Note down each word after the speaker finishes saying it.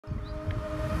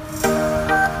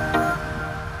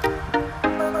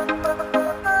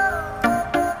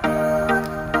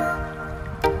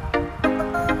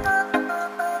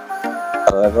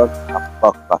everyone,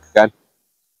 welcome back again.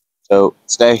 So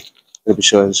today I'm going to be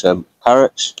showing some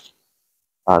carrots,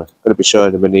 and I'm going to be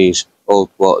showing them in these old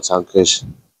water tankers.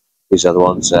 These are the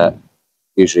ones that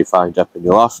you usually find up in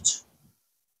your loft.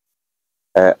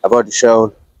 I've already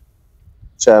shown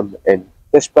some in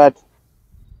this bed,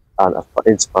 and I've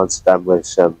interplanted them with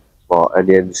some more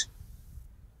onions.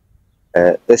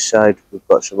 This side we've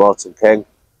got some Autumn King,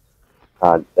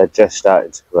 and they're just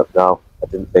starting to come up now. I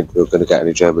didn't think we were going to get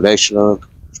any germination on them,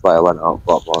 that's why I went out and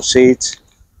bought more seeds.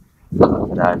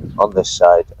 And then on this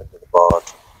side under the board,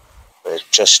 we're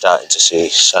just starting to see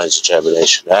signs of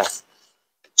germination there.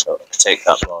 So I take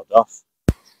that board off.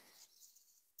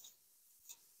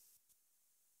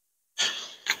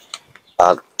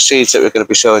 And seeds that we're going to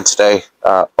be showing today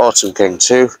are Autumn King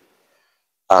 2.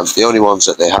 And the only ones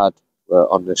that they had were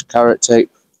on this carrot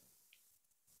tape.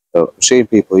 So I'm seeing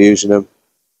people using them.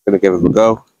 I'm going to give them a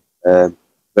go.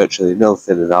 Virtually no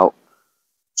thinning out,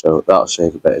 so that'll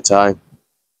save a bit of time.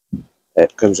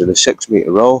 It comes in a 6-metre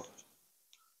roll,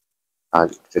 and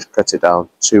you can just cut it down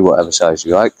to whatever size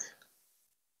you like.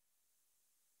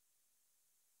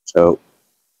 So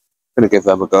I'm going to give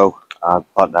them a go and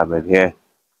put them in here.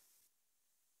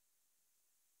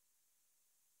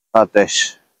 Had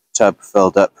this tub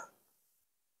filled up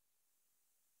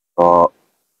for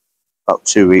about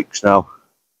 2 weeks now,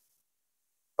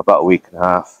 about a week and a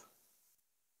half,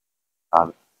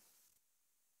 and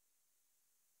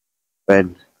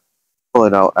been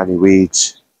pulling out any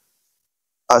weeds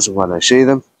as and when I see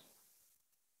them.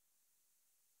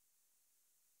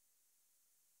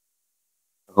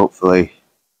 Hopefully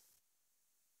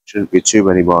shouldn't be too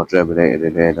many more germinating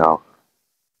in here now.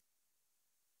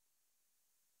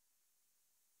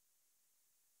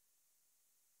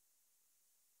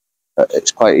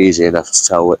 It's quite easy enough to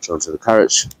tell which ones are the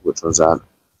carrots, which ones aren't.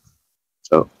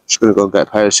 So I'm just going to go and get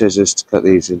a pair of scissors to cut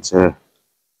these into the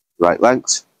right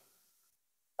length.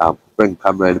 I'll bring the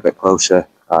camera in a bit closer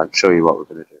and show you what we're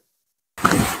going to do.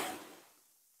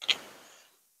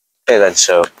 Okay then,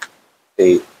 so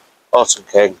the Autumn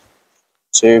King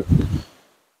 2,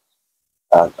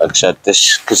 and like I said,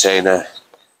 this container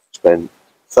has been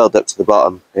filled up to the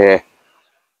bottom here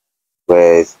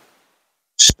with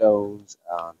stones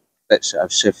and bits that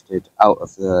I've sifted out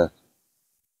of the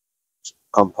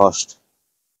compost,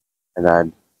 and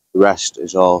then the rest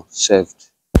is all sieved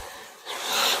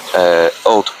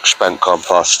old spent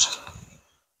compost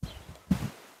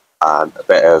and a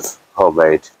bit of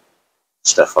homemade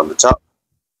stuff on the top.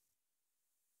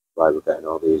 Why we're getting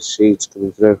all these seeds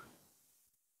coming through.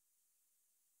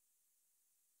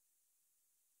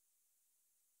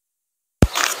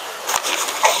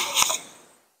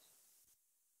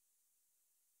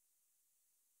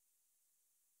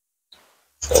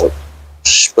 So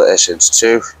split this into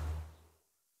two,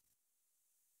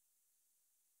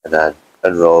 and then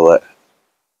unroll it.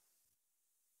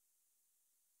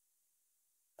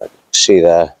 And see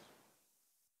there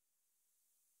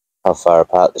how far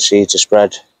apart the seeds are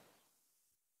spread.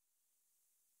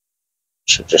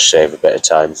 Should just save a bit of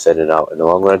time thinning out in the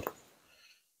long run.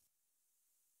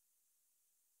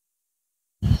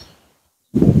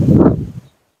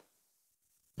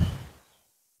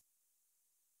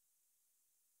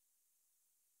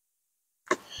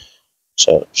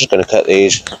 So I'm just going to cut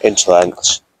these into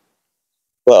lengths,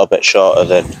 a little bit shorter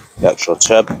than the actual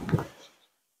tub.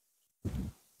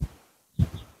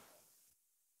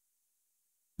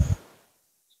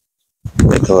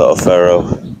 Make a little furrow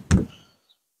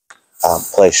and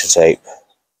place the tape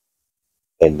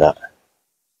in that.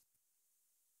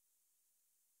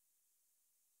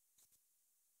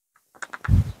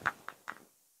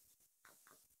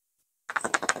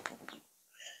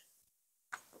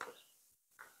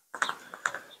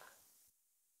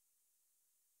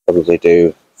 Probably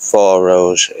do 4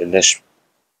 rows in this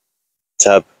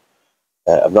tub.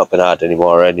 I'm not going to add any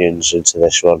more onions into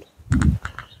this one.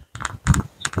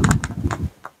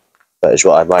 That is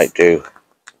what I might do,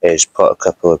 is put a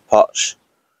couple of pots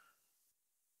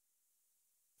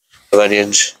of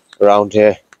onions around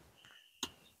here.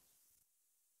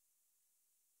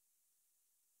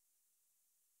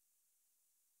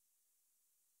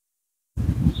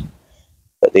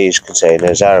 But these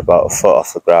containers are about 1 foot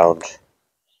off the ground.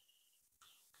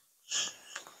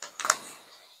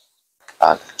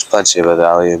 And there's plenty of other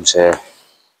alliums here.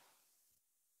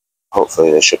 Hopefully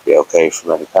they should be okay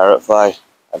from any parrot fly.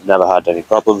 I've never had any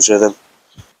problems with them.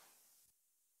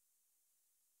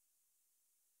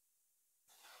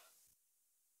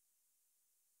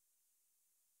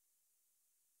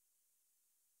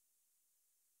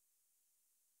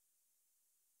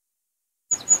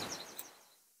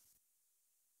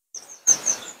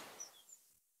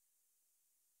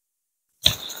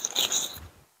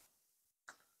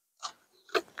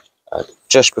 And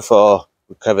just before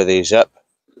we cover these up,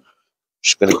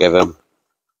 just going to give them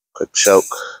a quick soak.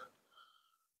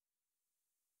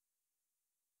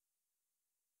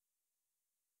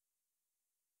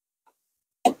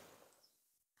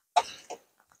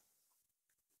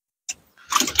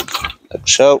 Like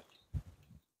so.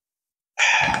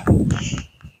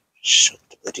 Soak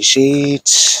the bloody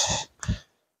seeds.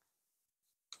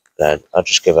 Then I'll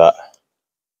just give that,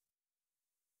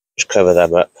 just cover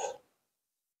them up.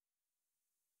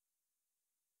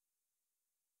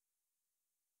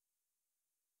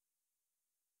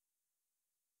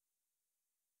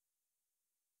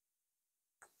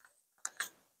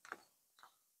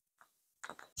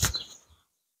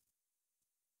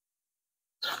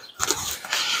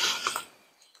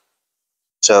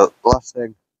 So the last thing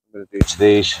I'm going to do to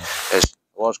these is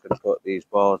I was going to put these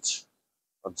boards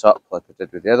on top like I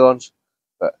did with the other ones,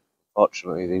 but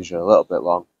unfortunately these are a little bit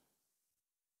long.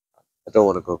 I don't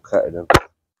want to go cutting them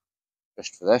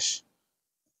just for this.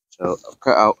 So I've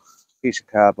cut out a piece of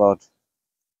cardboard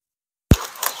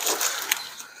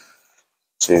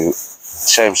to the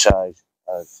same size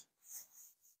as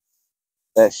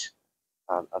this,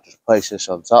 and I'll just place this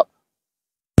on top,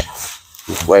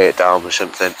 weigh it down with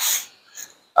something,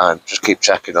 and just keep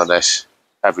checking on this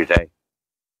every day.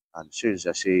 And as soon as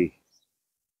I see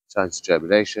signs of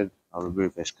germination, I'll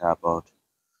remove this cardboard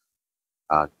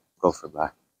and go from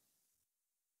there.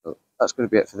 So that's going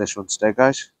to be it for this one today,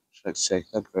 guys. Just like to say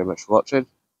thank you very much for watching,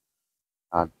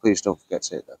 and please don't forget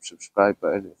to hit that subscribe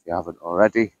button if you haven't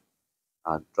already,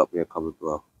 and drop me a comment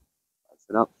below. Bye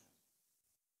for now.